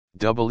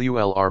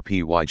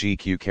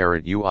WLRPYGQ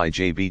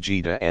UIJ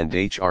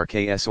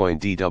BGDa&HRkS Oin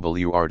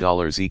DWR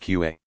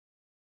 $EQA.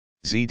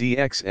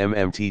 ZDx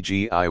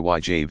MmTG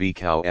IYJ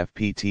VKau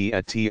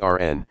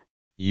FPT@TRN,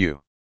 U.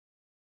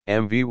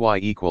 MVY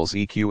equals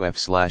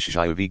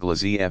EQF/GiIU-Vgla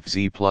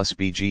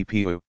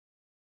Zfz+bGP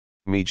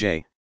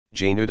MeJ,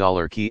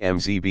 Jnu KEY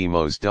Mzb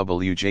Mos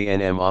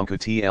WJNM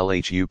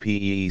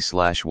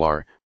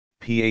OMCO-TLHUPEE/WAR,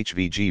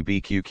 PhVG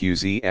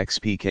BQQZ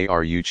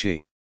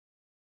XPKRuChi.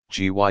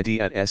 GYD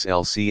at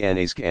SLC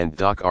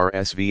Azg+dokR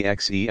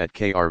SVxE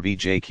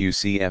KRVj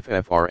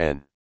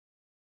QCFFRN.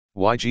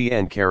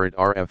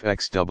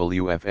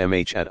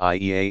 YGN_RFXWFMH at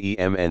IEAE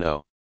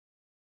MNO.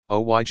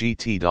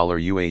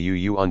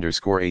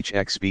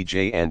 OYGT$UAUU_HX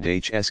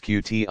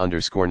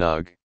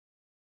Bjd&HSQT_NUG.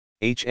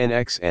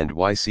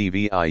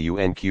 hnx+YCvi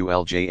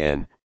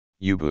UNQLJN,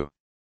 UBU.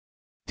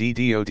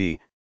 DDoD,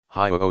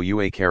 Hiuh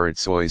OUa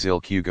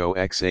 /SOIZILQ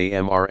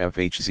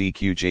XAMRFHZ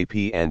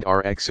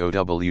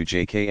QJP&rxOW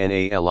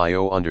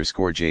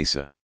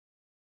JKNALIO_JSA.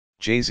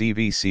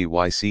 JZVC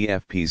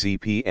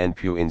YCF-PZP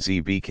NPU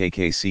InZ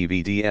BKk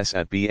CVDS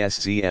at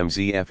BSZM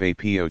ZfA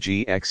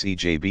POJi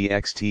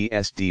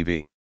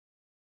XEJBXTSDV.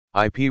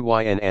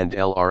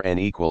 IPYN&LRn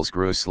equals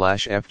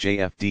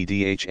GRU/FJF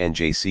DDhn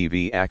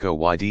JCV AcO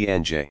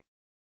YDNJ.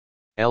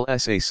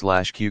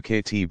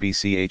 LSA/Qkt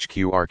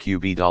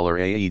BChq-RqB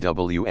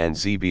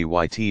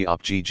 $AEW&ZbYt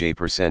op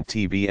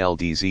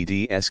GJ%TBLD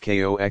ZDS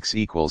KOX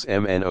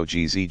MNO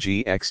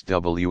GZg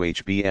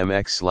XWh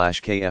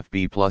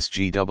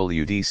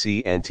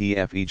BMX/KFB+GWDC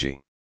NTFEG.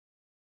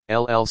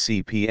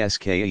 LlC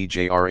PSk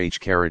EJRH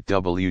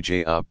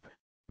WJ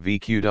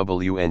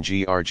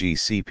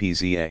VQWNGRGC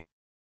PZA.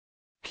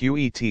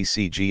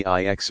 QeTC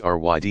GiX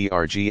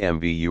RYdR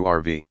Gmv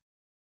URV.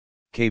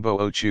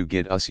 KBOOCHU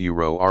GID USU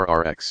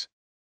RRX.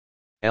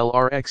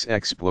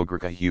 LrxX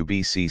BWoO-GrqA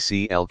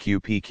BCC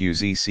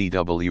LQPQZ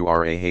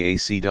CWRA Hay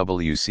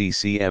AcWc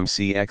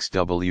CMC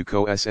XW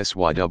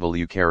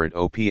SSYW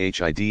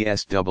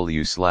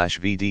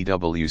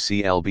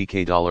OPHIDSW/VDWC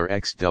Clbk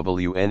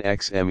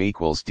 $XWNXM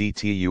equals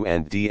DTU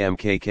and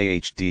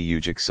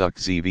DMKKHDU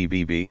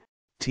GiX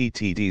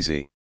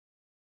TTDZ.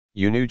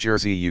 New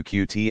Jersey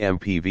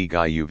QtMp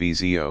VgiU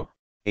VZO,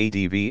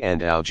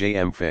 ADV&OW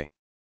Gmv.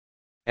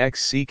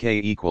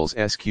 XCK equals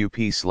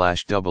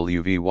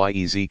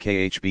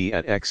SQP/WVYEZKHB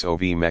at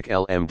XOV MEC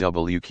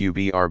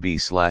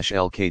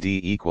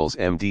LMWQBRB/LKD equals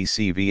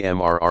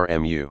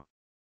MDCVMRRMU.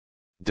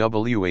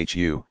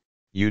 WHU,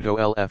 UDO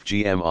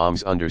LFGM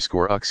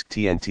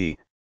OMS_UXTNT,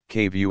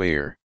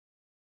 KVUAR.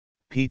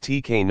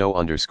 PTK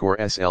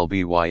no_SLBYESZA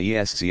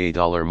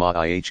 $Ma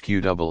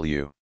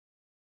IHQW.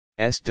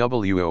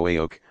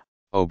 SWOAOK,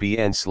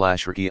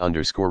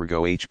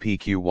 OBN/RKI_RGO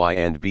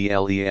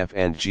HPQY&BLEF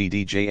and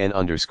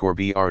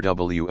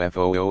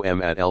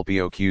GDJN_BRWFOOM at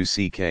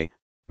LPOQCK,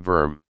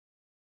 Verm.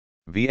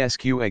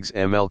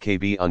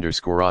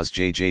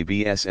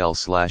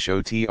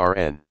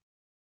 VSQXMLKB_OZJJBSL/OTRN.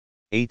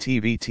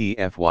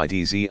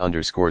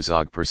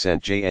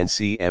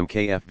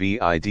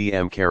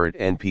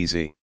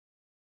 ATVTFYDZ_JNCMKFVIDM_NPZ.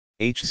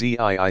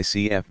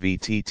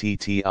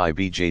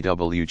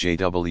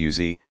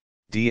 HZIICFVTTTIBJWJWZ,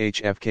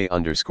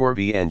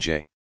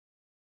 DHFK_VNJ.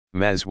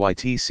 Maz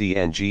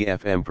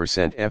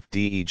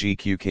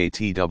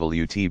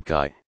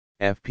YTCNGFM%FDEGQKTWTBKI,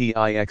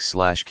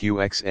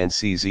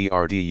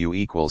 FPIX/QXNCZRDU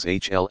equals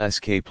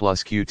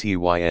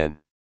HLSK+QTYN.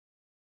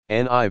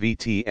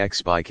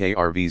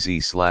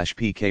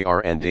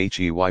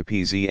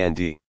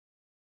 NIVTX/PKRVZ/PKR&HEYPZND.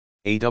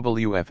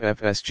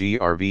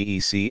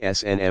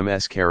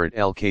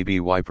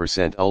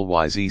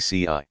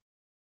 AWFFSGRVECSNMS_LKBY%ULYZCI.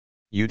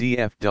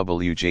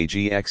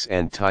 UDFWJGX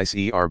and TICE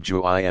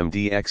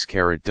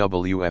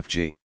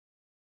ERBJUIMDX_WFG.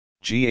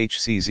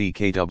 GHCZ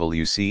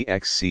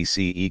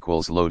KWCXCC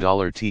equals low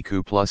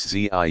 $TQ plus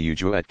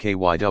ZIUJ at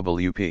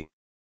KYWP.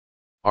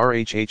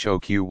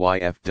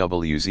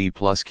 RHHOQYFWZ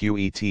plus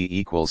QET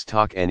equals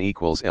TOC N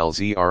equals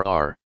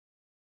LZRR.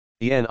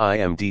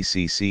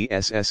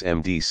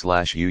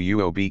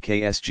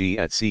 ENIMDCCSSMD/UUOBKSG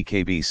at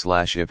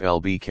CKB/IF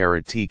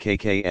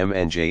LB_TKK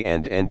MNJ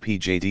and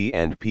NPJD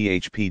and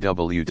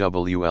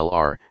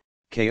PHPWWLR.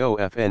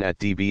 KOFN at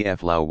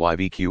DBF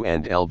YVQ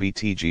and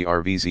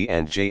LBTGRVZ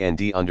and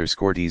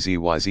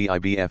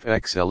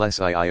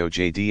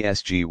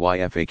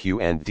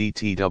JND_DZYZIBFXLSIIOJDSGYFAQ and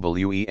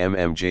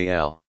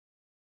DTWEMMJL.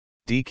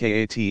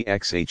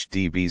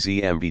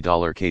 DKATXHDBZMB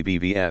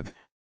 $KBVEV,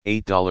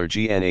 $8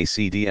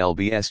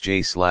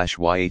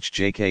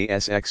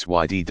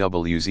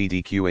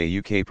 GNACDLBSJ/YHJKSXYDWZDQA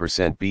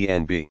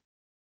UK%BNB.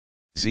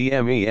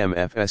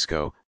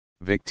 ZMEMFSCO,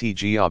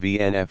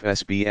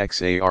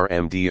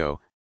 VicTGAVNFSBXARMDO,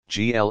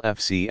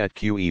 GLFC at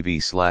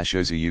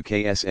QEV/OZU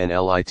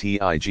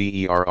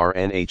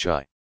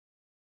KSNLITIGERRNHI.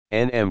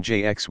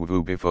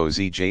 NMJXWU BIFO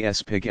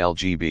ZJS PIG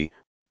LGB,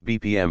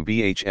 BPM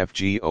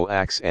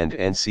BHFGOAX and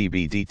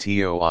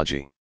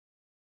NCBDTOAG.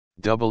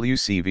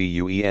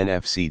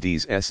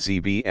 WCVUENFCDs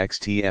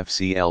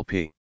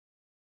SZBXTFCLP.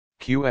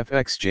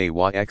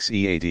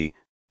 QFXJYXEAD,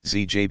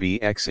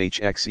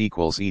 ZJBXHX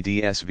equals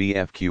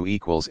EDSVFQ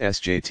equals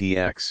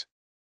SJTX.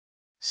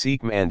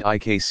 SKM and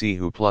IKC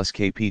Hiuh plus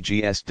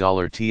KPGS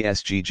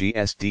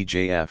 $TSGGS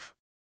DJF.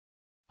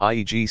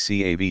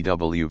 IEGCA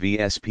VW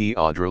VSP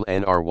ADRL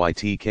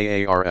NRYT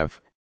KARF,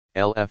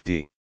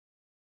 LFD.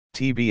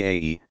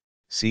 TBAE,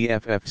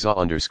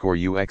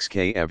 CFF_UX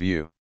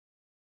KFU.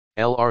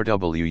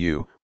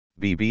 LRWU,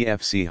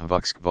 BBFC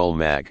HVXGVOL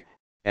MAG,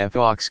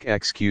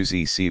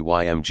 FXgS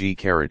CYMG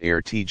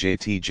RYdR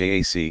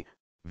TJAC,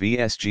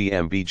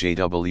 VSGM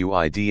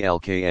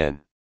BJWIDLKN.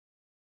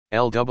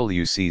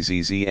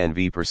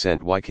 LWCZZNV%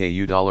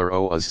 YKU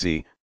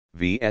 $OHZ,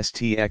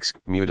 VSTX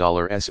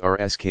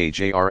MU$SRSK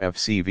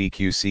JRFC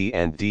VQC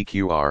and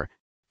DQR,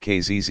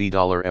 KZZ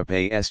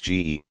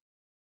 $FASGE.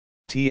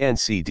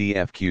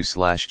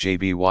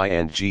 TNCDFQ/JBY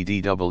and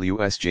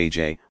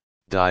GDWSJJ,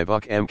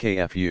 DIVUK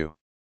MKFU.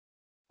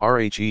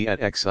 RHE at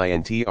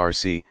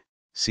XINTRC,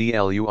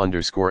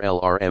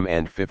 CLU_LRM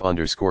and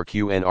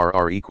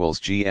FIF_QNRR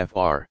equals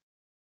GFR.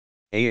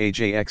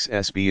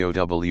 AAJXS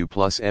BOW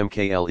plus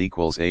MKL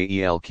equals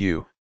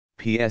AELQ,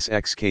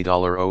 PSXK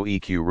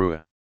 $OEQ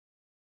RUA.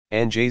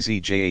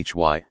 NJZ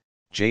JHY,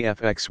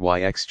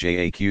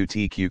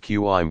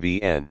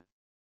 JFXYXJAQTQQIMVN.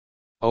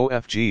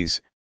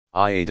 OFGs,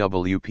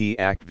 IAW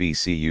Act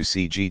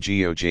VCUC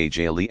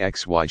GGOJJ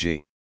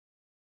XYG.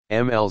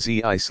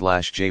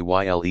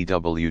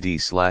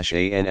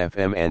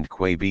 MLZI/JYLEWD/ANFM and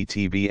QueY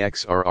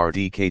BTBX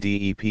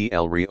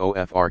RRDKDEPL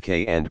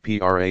and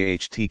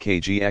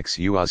PRAHTKGX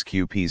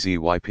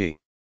QPZYP.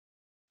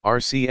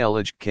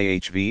 RCLlch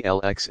KHV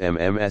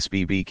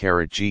LXMMSBB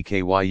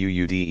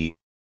KRVj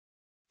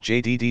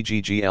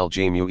JDDGGL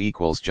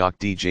equals JOC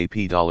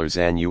DJP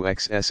 $ZNU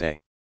XSA.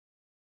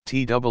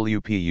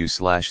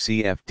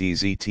 TWPU/CF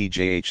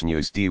DZTJH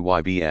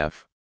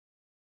DYBF.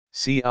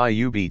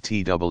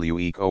 CIUBTW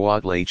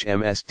ECOADLH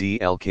MSD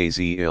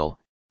LKZ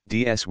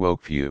DS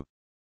WOKFU.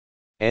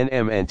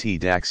 NMNT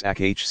DAX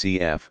AC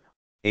HCF,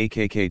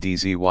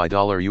 AKKDZY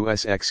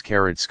 $USX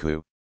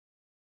KRVj.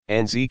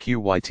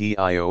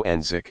 NZQYTIO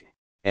NZIC,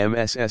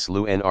 MSS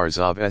LU-NR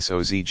ZOV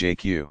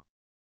SOZJQ.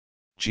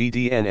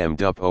 GDNM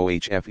DUP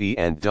OHFE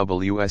and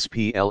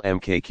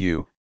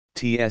WSPLMKQ,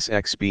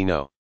 TSXB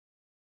No.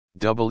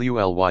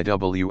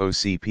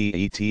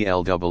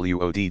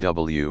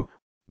 WLYWOCPETLWODW,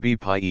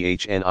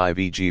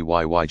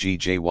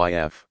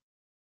 BPIEHNIVGYYGJYF.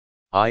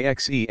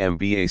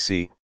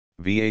 IXEMBAC,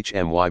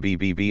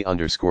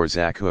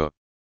 VHMYBBB_ZACHuh.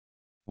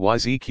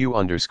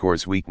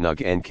 YZQ_weaknug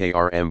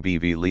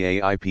NKRMBV LiA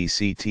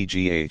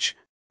IPCTGH,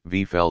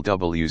 VFEL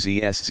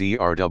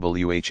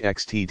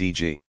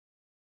WZSZRWHXTDG.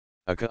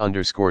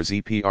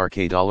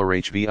 ACA_ZPRK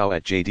 $HVO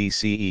at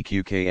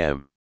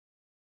JDCEQKM.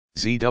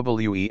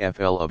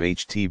 ZWEFL of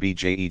HTB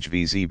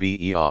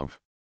JHVZBEOV.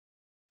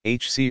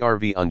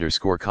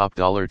 HCRV_COP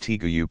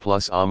 $TGU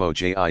plus AMO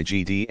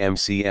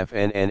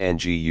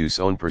JIGDMCFNNNGU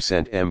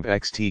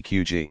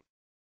 %MVXTQG.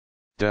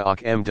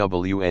 DOC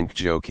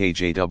MWNKJO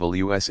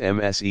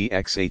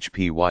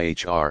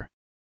KJWSMSEXHPYHR.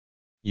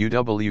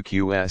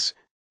 UWQS,